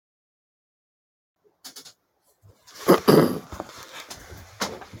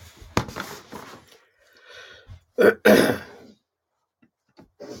أشهد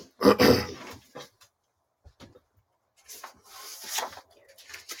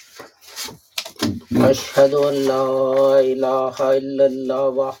أن لا إله إلا الله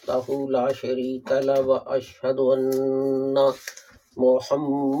وحده لا شريك له وأشهد أن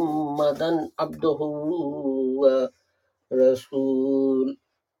محمدا عبده ورسوله.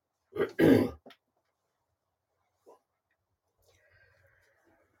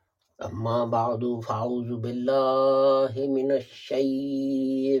 أما بعد فأعوذ بالله من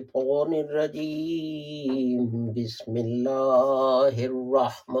الشيطان الرجيم. بسم الله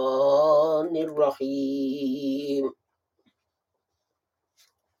الرحمن الرحيم.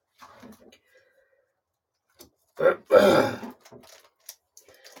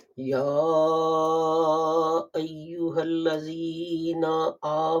 يا أيها الذين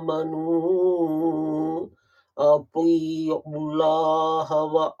آمنوا أطيعوا الله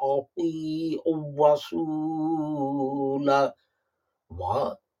وأطيعوا الرسول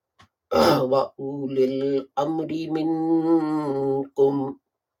وأولي الأمر منكم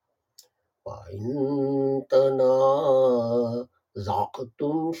وإن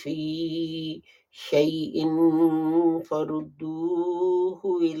تنازعتم في شيء فردوه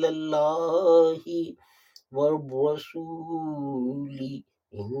إلى الله والرسول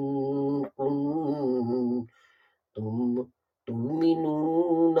إن كنتم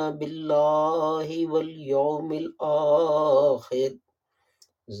تؤمنون بالله واليوم الآخر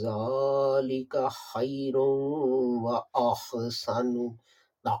ذلك خير وأحسن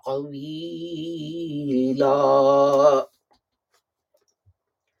تأويلا.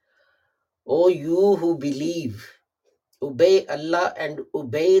 O you who believe, obey Allah and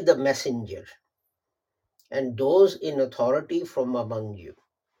obey the messenger and those in authority from among you.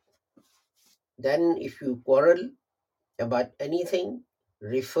 Then if you quarrel about anything,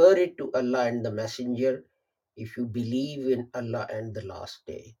 refer it to Allah and the messenger if you believe in Allah and the last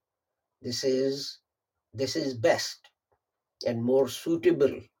day. This is best and more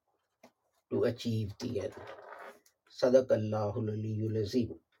suitable to achieve the end. Sadaqallahul Aliyyul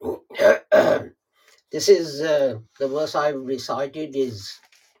Azim. This is the verse I've recited is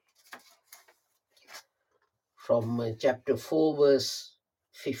from chapter 4, verse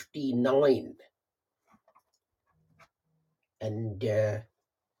 59. And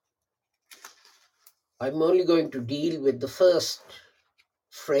I'm only going to deal with the first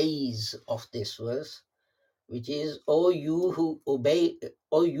phrase of this verse, which is, O you who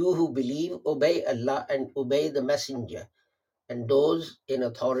believe, obey Allah and obey the messenger and those in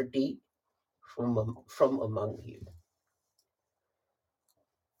authority from among you.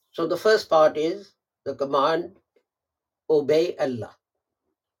 So the first part is the command, obey Allah.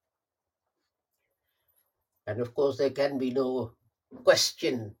 And of course, there can be no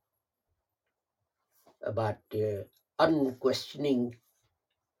question about unquestioning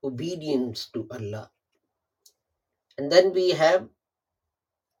obedience to Allah. And then we have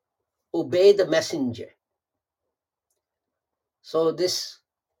obey the messenger. So this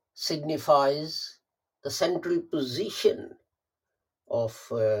signifies the central position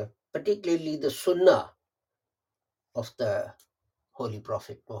of particularly the Sunnah of the Holy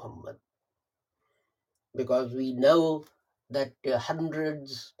Prophet Muhammad. Because we know that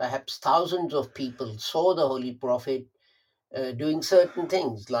hundreds, perhaps thousands of people saw the Holy Prophet doing certain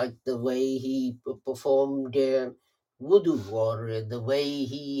things, like the way he performed wudu, or the way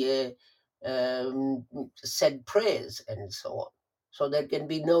he said prayers and so on. So there can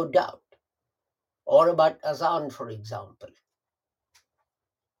be no doubt. Or about azan, for example.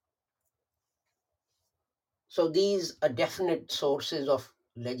 So these are definite sources of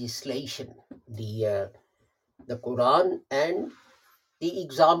legislation, the Quran and the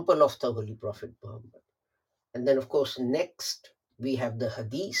example of the Holy Prophet Muhammad. And then, of course, next we have the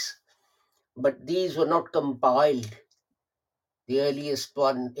Hadith, but these were not compiled. The earliest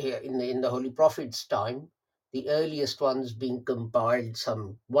one in the Holy Prophet's time, the earliest ones being compiled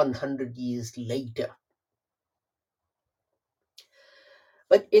some 100 years later.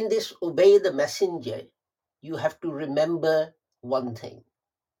 But in this obey the messenger, you have to remember one thing.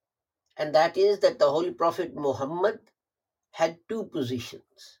 And that is that the Holy Prophet Muhammad had two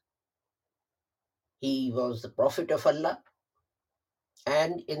positions. He was the Prophet of Allah,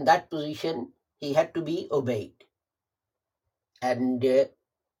 and in that position, he had to be obeyed. And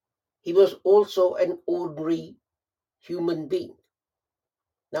he was also an ordinary human being.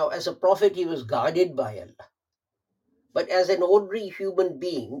 Now, as a prophet, he was guided by Allah. But as an ordinary human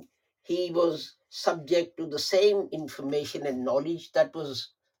being, he was subject to the same information and knowledge that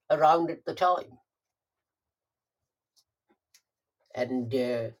was around at the time. And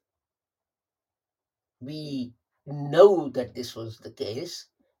we know that this was the case,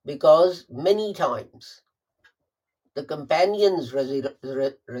 because many times the companions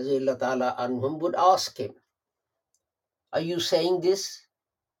Razilullah Ta'ala anhum would ask him, are you saying this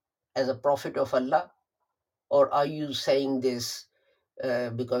as a prophet of Allah, or are you saying this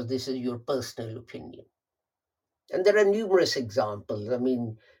because this is your personal opinion? And there are numerous examples. I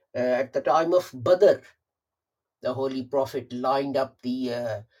mean, at the time of Badr, the Holy Prophet lined up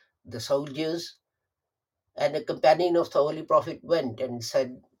the soldiers, and a companion of the Holy Prophet went and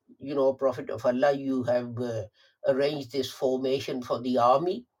said, Prophet of Allah, you have arranged this formation for the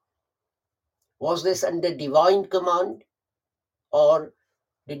army. Was this under divine command, or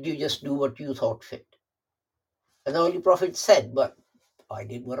did you just do what you thought fit? And the Holy Prophet said, but I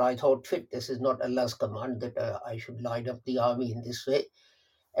did what I thought fit. This is not Allah's command that I should line up the army in this way.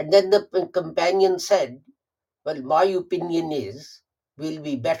 And then the companion said, well, my opinion is we'll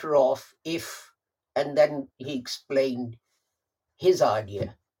be better off if, and then he explained his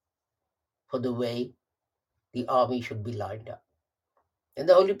idea for the way the army should be lined up. And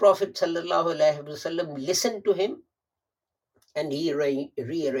the Holy Prophet sallallahu alaihi wasallam listened to him, and he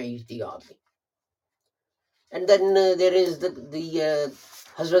rearranged the army. And then there is the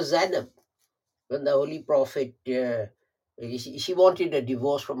Hazrat Zainab, when the Holy Prophet, she wanted a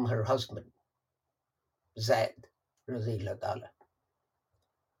divorce from her husband, Zaid, Razilullah Ta'ala.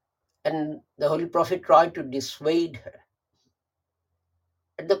 And the Holy Prophet tried to dissuade her.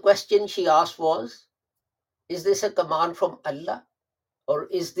 And the question she asked was, is this a command from Allah, or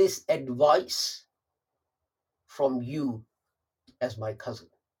is this advice from you as my cousin?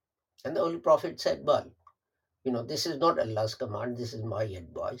 And the Holy Prophet said, well, this is not Allah's command, this is my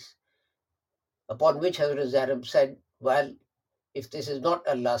advice. Upon which Hazrat Zainab said, well, if this is not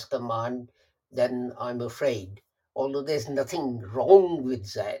Allah's command, then I'm afraid, although there's nothing wrong with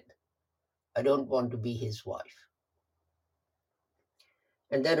Zaid, I don't want to be his wife.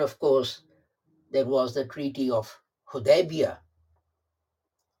 And then, of course, there was the Treaty of Hudaybiyah,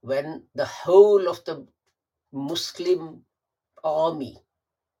 when the whole of the Muslim army,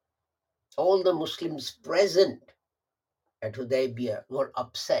 all the Muslims present at Hudaybiyah, were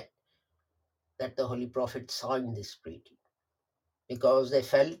upset that the Holy Prophet signed this treaty, because they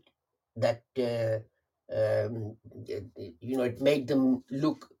felt that it made them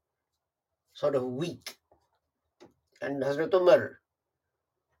look sort of weak. And Hazrat Umar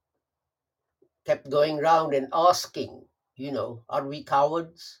kept going round and asking, are we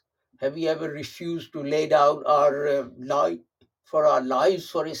cowards? Have we ever refused to lay down our lives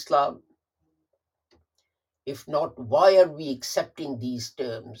for Islam? If not, why are we accepting these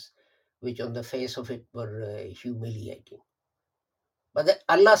terms, which on the face of it were humiliating? But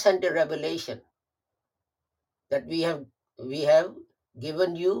Allah sent a revelation that we have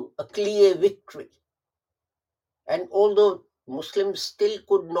given you a clear victory. And although Muslims still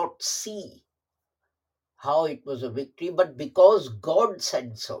could not see how it was a victory, but because God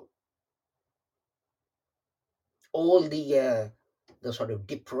said so, all the sort of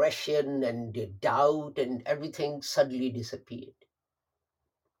depression and the doubt and everything suddenly disappeared.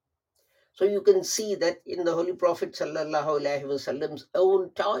 So you can see that in the Holy Prophet sallallahu alaihi wasallam's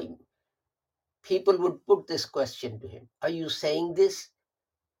own time, people would put this question to him: are you saying this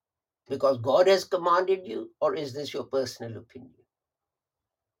because God has commanded you, or is this your personal opinion?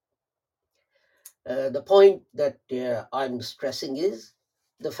 The point that I'm stressing is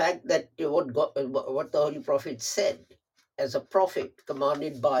the fact that what the Holy Prophet said as a prophet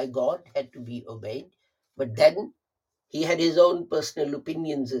commanded by God had to be obeyed. But then he had his own personal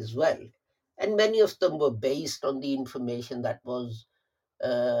opinions as well. And many of them were based on the information that was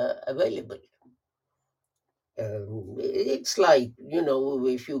available. It's like,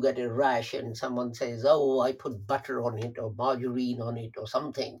 if you get a rash and someone says, oh, I put butter on it or margarine on it or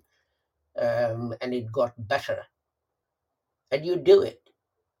something, and it got better, and you do it.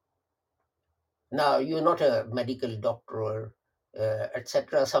 Now, you're not a medical doctor or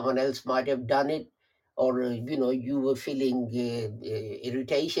etc. Someone else might have done it, or you were feeling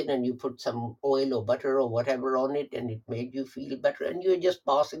irritation and you put some oil or butter or whatever on it, and it made you feel better, and you're just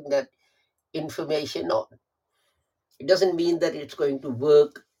passing that information on. It doesn't mean that it's going to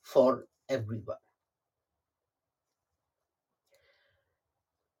work for everyone.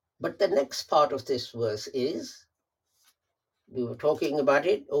 But the next part of this verse is, we were talking about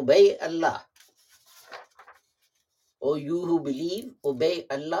it, obey Allah. O you who believe, obey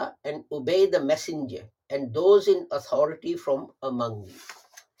Allah and obey the messenger and those in authority from among you.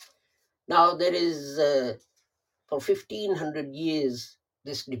 Now, there is, for 1500 years,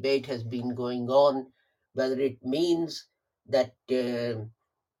 this debate has been going on, whether it means that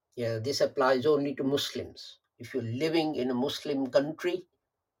this applies only to Muslims. if you're living in a Muslim country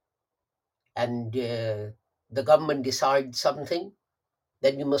and the government decides something,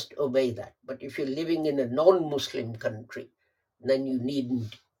 then you must obey that. But if you're living in a non-Muslim country, then you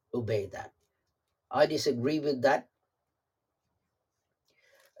needn't obey that. I disagree with that.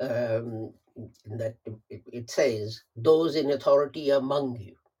 Um, that it says those in authority among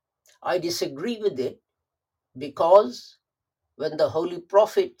you. I disagree with it because when the Holy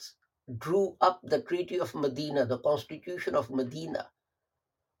Prophets drew up the Treaty of Medina, the Constitution of Medina,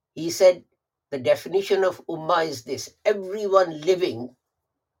 he said the definition of Ummah is this: everyone living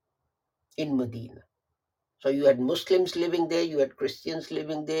in Medina. So you had Muslims living there, you had Christians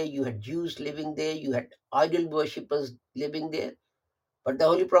living there, you had Jews living there, you had idol worshippers living there. But the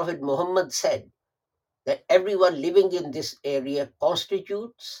Holy Prophet Muhammad said that everyone living in this area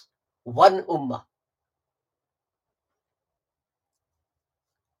constitutes one Ummah.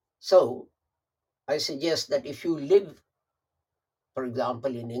 So I suggest that if you live, for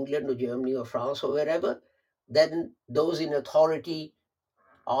example, in England or Germany or France or wherever, then those in authority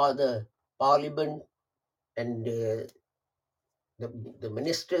are the parliament and the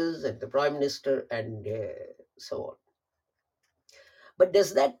ministers and the prime minister and so on. But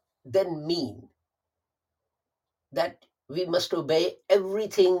does that then mean that we must obey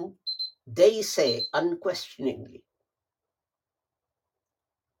everything they say unquestioningly?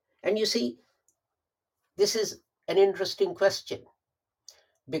 And you see, this is an interesting question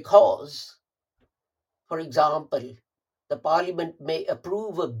because, for example, the parliament may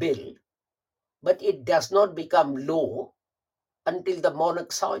approve a bill, but it does not become law until the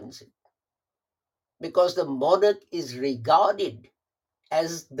monarch signs it, because the monarch is regarded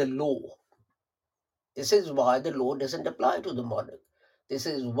as the law. This is why the law doesn't apply to the monarch. This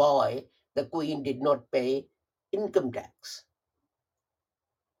is why the queen did not pay income tax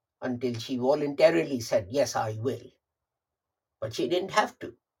until she voluntarily said, yes, I will. But she didn't have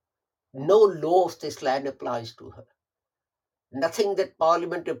to. No law of this land applies to her. Nothing that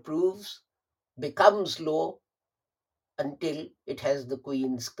parliament approves becomes law until it has the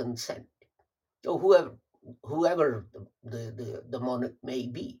queen's consent. So whoever the monarch may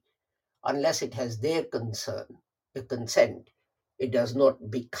be, unless it has their the consent, it does not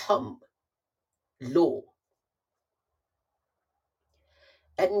become law.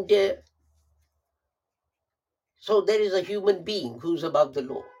 And so there is a human being who's above the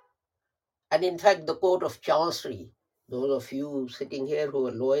law. And in fact, the Court of Chancery, those of you sitting here who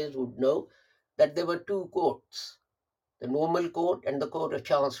are lawyers would know that there were two courts, the normal court and the Court of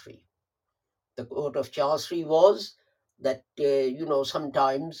Chancery. The Court of Chancery was that,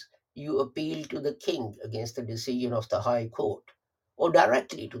 sometimes you appeal to the king against the decision of the High Court or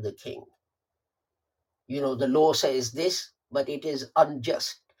directly to the king. The law says this, but it is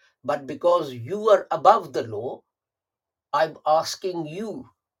unjust. But because you are above the law, I'm asking you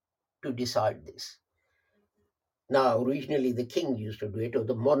to decide this. Now, originally the king used to do it, or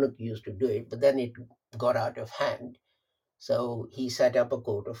the monarch used to do it, but then it got out of hand. So he set up a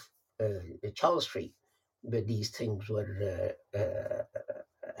court of chancery where these things were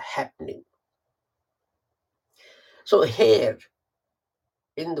happening. So here,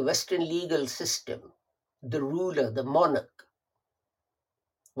 in the Western legal system, the ruler, the monarch,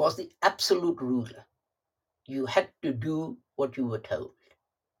 was the absolute ruler. You had to do what you were told.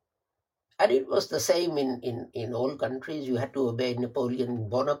 And it was the same in all countries. You had to obey Napoleon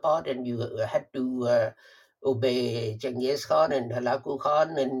Bonaparte, and you had to obey Genghis Khan and Halaku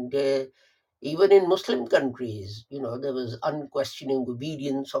Khan. And even in Muslim countries, there was unquestioning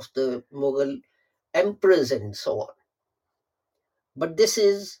obedience of the Mughal emperors and so on. But this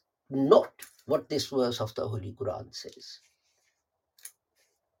is not what this verse of the Holy Quran says.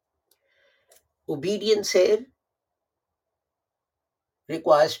 Obedience here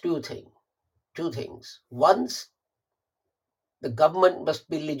requires two things. Once, the government must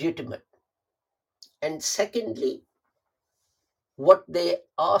be legitimate. And secondly, what they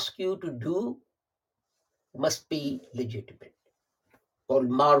ask you to do must be legitimate. Or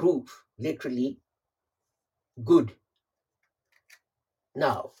maruf, literally good.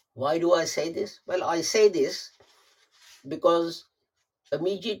 Now, why do I say this? Well, I say this because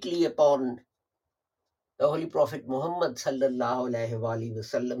immediately upon the Holy Prophet Muhammad sallallahu alaihi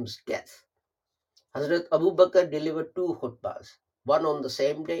wasallam's death, Hazrat Abu Bakr delivered two khutbahs. One on the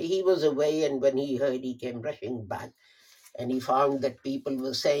same day. He was away, and when he heard, he came rushing back, and he found that people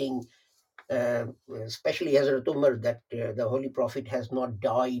were saying, especially Hazrat Umar, that the Holy Prophet has not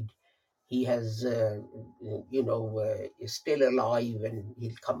died. He has, is still alive, and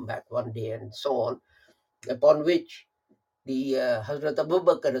he'll come back one day, and so on. Upon which the Hazrat Abu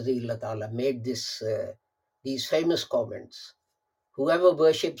Bakr Razilullah Ta'ala made this these famous comments. Whoever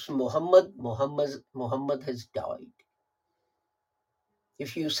worships Muhammad, Muhammad has died.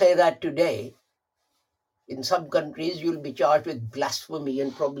 If you say that today, in some countries, you'll be charged with blasphemy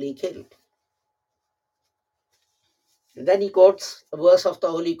and probably killed. And then he quotes a verse of the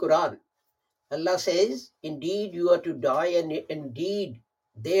Holy Quran. Allah says, indeed you are to die, and indeed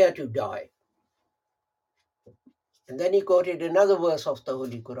they are to die. And then he quoted another verse of the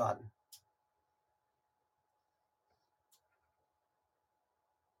Holy Quran.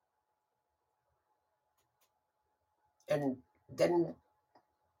 And then,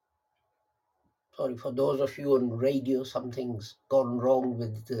 sorry, for those of you on radio, something's gone wrong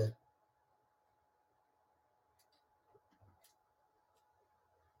with the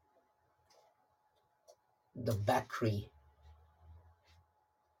battery.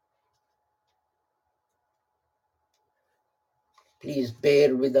 Please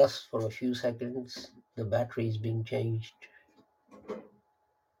bear with us for a few seconds. The battery is being changed.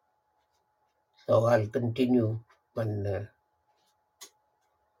 So I'll continue when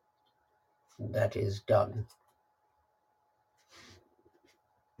that is done.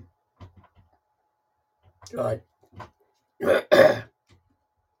 Right.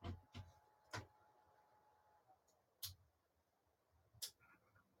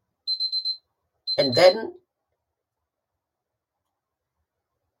 And then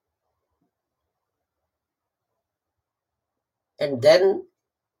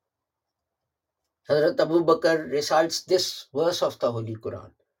Hazrat Abu Bakr recites this verse of the Holy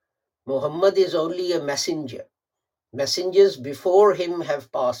Quran. Muhammad is only a messenger. Messengers before him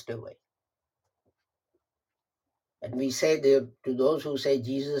have passed away. And we say to those who say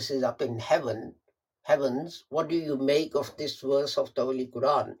Jesus is up in heavens, what do you make of this verse of the Holy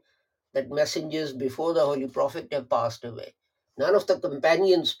Quran? That messengers before the Holy Prophet have passed away. None of the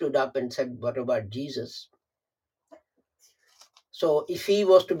companions stood up and said, what about Jesus? So if he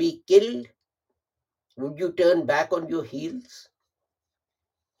was to be killed, would you turn back on your heels?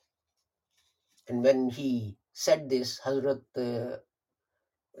 And when he said this, Hazrat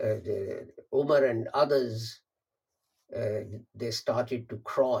Umar and others, they started to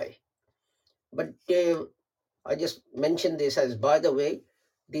cry. But I just mentioned this as, by the way,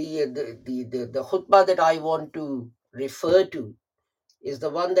 the khutbah that I want to refer to is the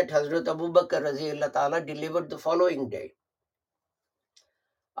one that Hazrat Abu Bakr Raziallah Ta'ala delivered the following day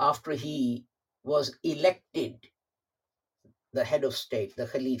after he was elected the head of state, the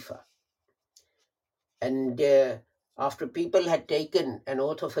Khalifa. And after people had taken an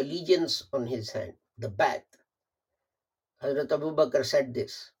oath of allegiance on his hand, the Bai'at, Hazrat Abu Bakr said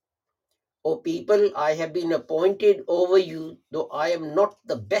this, O people, I have been appointed over you, though I am not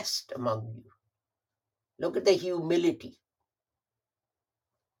the best among you. Look at the humility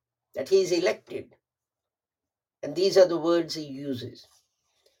that he is elected. And these are the words he uses.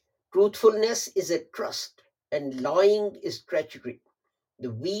 Truthfulness is a trust, and lying is treachery.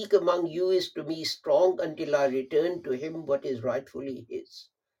 The weak among you is to me strong until I return to him what is rightfully his,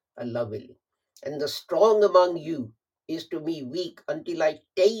 Allah willing. And the strong among you is to me weak until I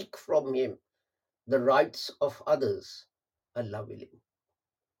take from him the rights of others, Allah willing.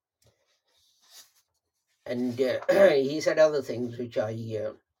 And he said other things which I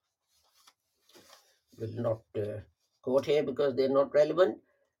will not quote here because they're not relevant.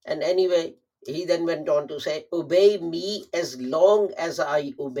 And anyway, he then went on to say, obey me as long as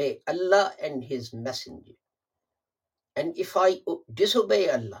I obey Allah and his messenger. And if I disobey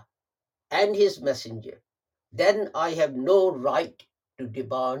Allah and his messenger, then I have no right to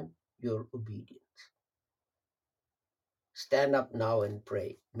demand your obedience. Stand up now and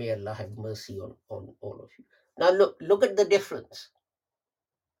pray. May Allah have mercy on all of you. Now look at the difference.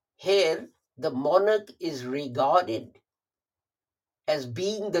 Here, the monarch is regarded as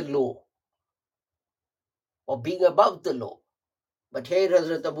being the law or being above the law. But here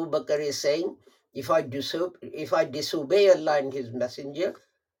Hazrat Abu Bakr is saying, if I disobey Allah and his messenger,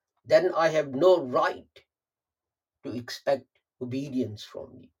 then I have no right to expect obedience from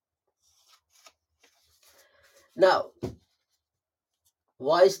you. Now,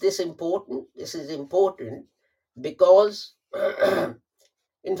 why is this important? This is important because,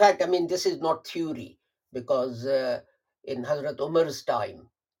 in fact, I mean, this is not theory, because in Hazrat Umar's time,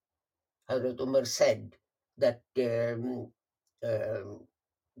 Hazrat Umar said that the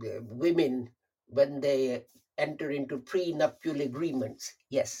women, when they enter into prenuptial agreements,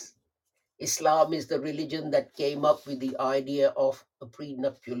 yes, Islam is the religion that came up with the idea of a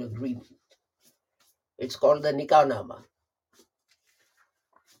prenuptial agreement. It's called the Nikah.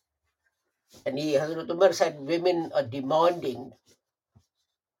 And Hazrat Umar said women are demanding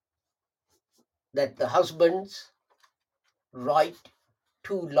that the husbands write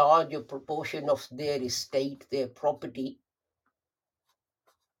too large a proportion of their estate, their property,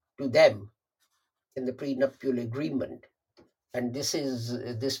 to them in the prenuptial agreement. And this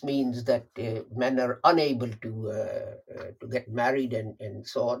means that men are unable to get married and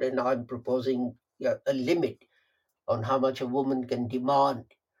so on. And I'm proposing a limit on how much a woman can demand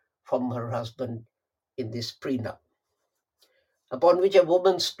from her husband in this prenup. Upon which a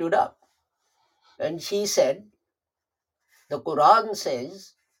woman stood up and she said, the Quran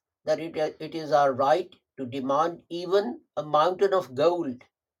says that it is our right to demand even a mountain of gold.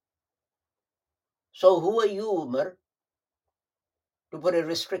 So who are you, Umar, to put a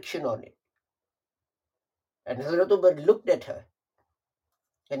restriction on it? And Hazrat Umar looked at her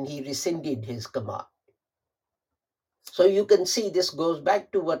and he rescinded his command. So you can see this goes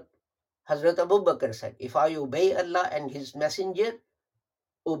back to what Hazrat Abu Bakr said. If I obey Allah and His Messenger,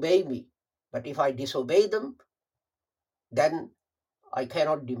 obey me. But if I disobey them, then I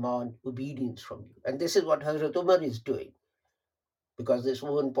cannot demand obedience from you. And this is what Hazrat Umar is doing. Because this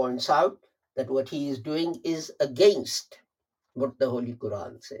woman points out that what he is doing is against what the Holy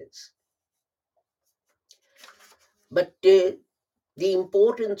Quran says. But the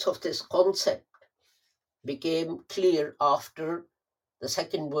importance of this concept became clear after the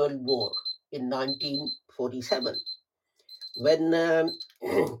Second World War in 1947, when the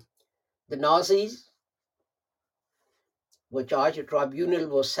Nazis were charged. A tribunal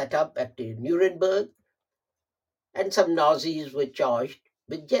was set up at Nuremberg, and some Nazis were charged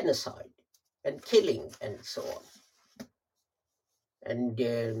with genocide and killing and so on. And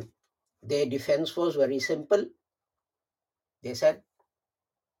their defense was very simple. They said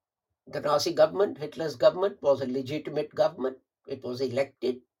the Nazi government, Hitler's government, was a legitimate government. It was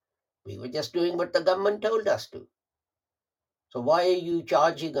elected. We were just doing what the government told us to. So why are you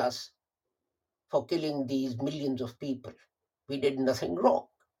charging us for killing these millions of people? We did nothing wrong.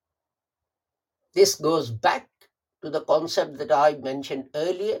 This goes back to the concept that I mentioned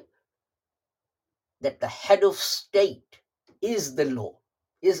earlier, that the head of state is the law,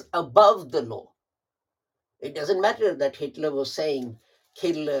 is above the law. It doesn't matter that Hitler was saying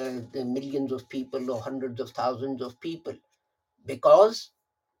kill the millions of people or hundreds of thousands of people, because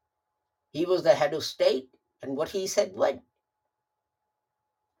he was the head of state and what he said went.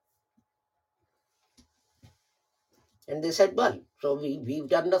 And they said, well, so we've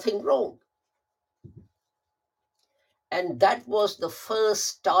done nothing wrong. And that was the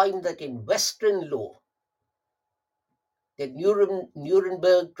first time that in Western law, the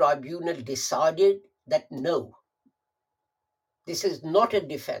Nuremberg tribunal decided that no, this is not a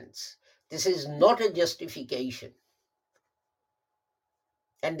defense, this is not a justification.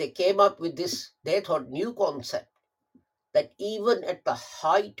 And they came up with this, they thought, new concept, that even at the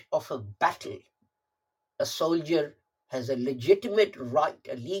height of a battle, a soldier has a legitimate right,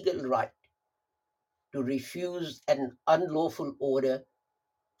 a legal right, to refuse an unlawful order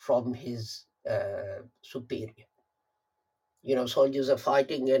from his superior. Soldiers are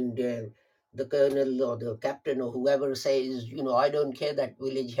fighting and the colonel or the captain or whoever says, I don't care, that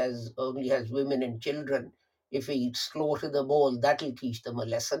village only has women and children. If we slaughter them all, that'll teach them a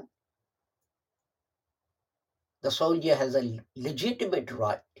lesson. The soldier has a legitimate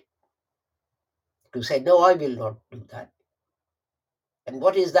right to say, no, I will not do that. And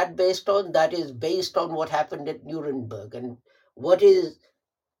what is that based on? That is based on what happened at Nuremberg. And what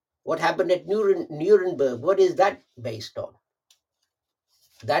happened at Nuremberg, what is that based on?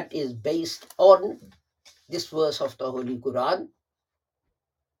 That is based on this verse of the Holy Quran,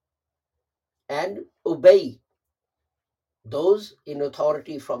 and obey those in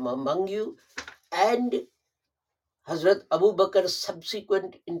authority from among you, and Hazrat Abu Bakr's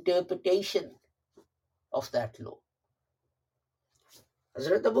subsequent interpretation of that law.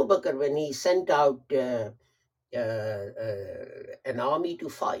 Hazrat Abu Bakr, when he sent out an army to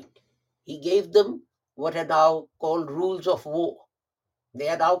fight, he gave them what are now called rules of war. They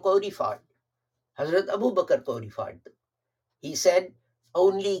are now codified. Hazrat Abu Bakr codified them. He said,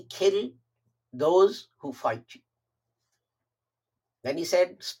 only kill those who fight you. Then he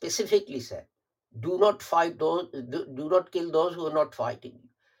said, specifically said, do not kill those who are not fighting you.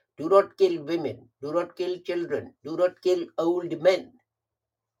 Do not kill women. Do not kill children. Do not kill old men.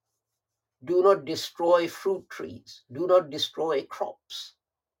 Do not destroy fruit trees. Do not destroy crops.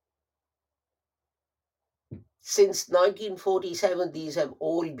 Since 1947, these have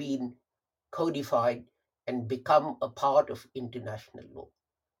all been codified and become a part of international law.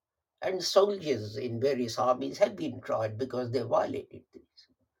 And soldiers in various armies have been tried because they violated these.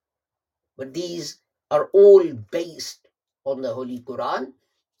 But these are all based on the Holy Quran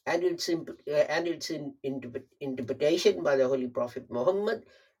and interpretation by the Holy Prophet Muhammad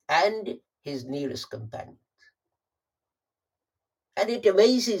and his nearest companion. And it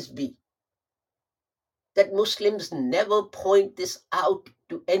amazes me that Muslims never point this out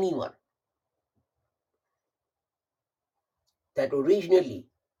to anyone, that originally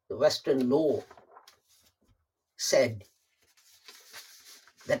the Western law said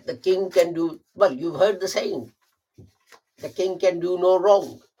that the king can do, well, you've heard the saying, the king can do no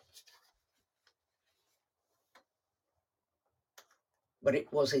wrong. But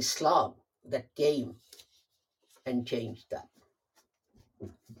it was Islam that came and changed that.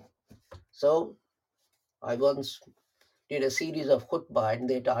 So I once did a series of khutbah, and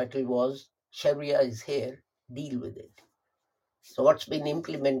the title was Sharia is Here, Deal with It. So what's been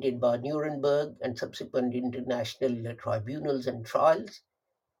implemented by Nuremberg and subsequent international tribunals and trials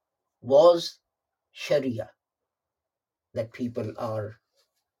was Sharia, that people are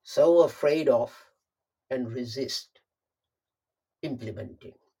so afraid of and resist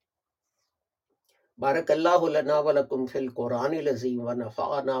implementing. Barakallahu lana wa lakum fil Qur'anil azim wa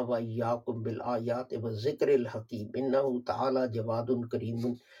nafa'ana wa iyyakum bil ayati wa zikril hakim innahu ta'ala jawadun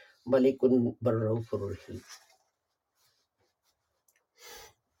karimun malikun barraufur rahim.